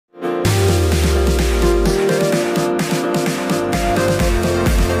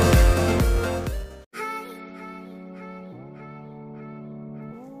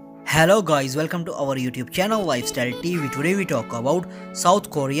Hello guys, welcome to our YouTube channel Lifestyle TV. Today we talk about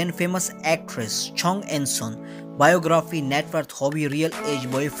South Korean famous actress Jung In Sun, biography, net worth, hobby, real age,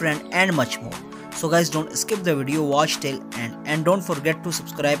 boyfriend and much more. So guys, don't skip the video, watch till end and don't forget to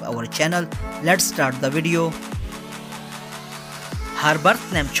subscribe our channel. Let's start the video. Her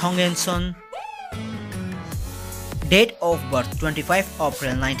birth name Jung In Sun. Date of birth 25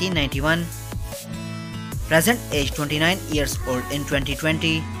 April 1991. Present age 29 years old in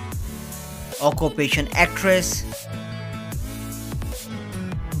 2020. Occupation actress.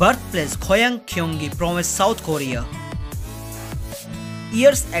 Birthplace Yi Kyung Province, South Korea.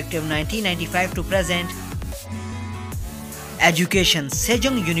 Years active 1995 to present. Education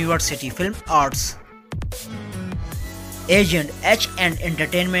Sejong University Film Arts. Agent H&M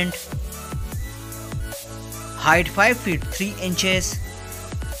Entertainment. Height 5 feet 3 inches.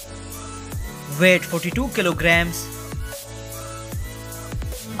 Weight 42 kilograms.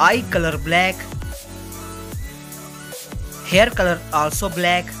 Eye color black. Hair color also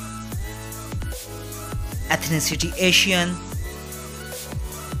black. Ethnicity Asian.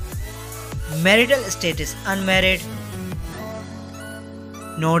 Marital status unmarried.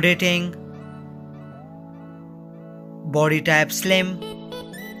 No dating. Body type slim.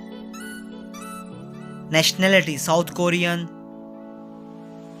 Nationality South Korean.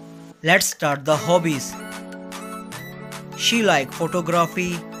 Let's start the hobbies. She like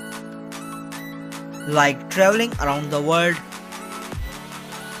photography, like traveling around the world,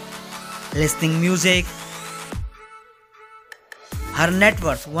 listening music. Her net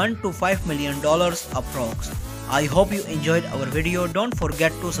worth $1 to $5 million approx. I hope you enjoyed our video. Don't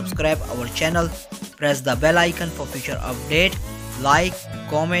forget to subscribe our channel. Press the bell icon for future update. Like,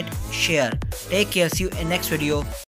 comment, share. Take care. See you in next video.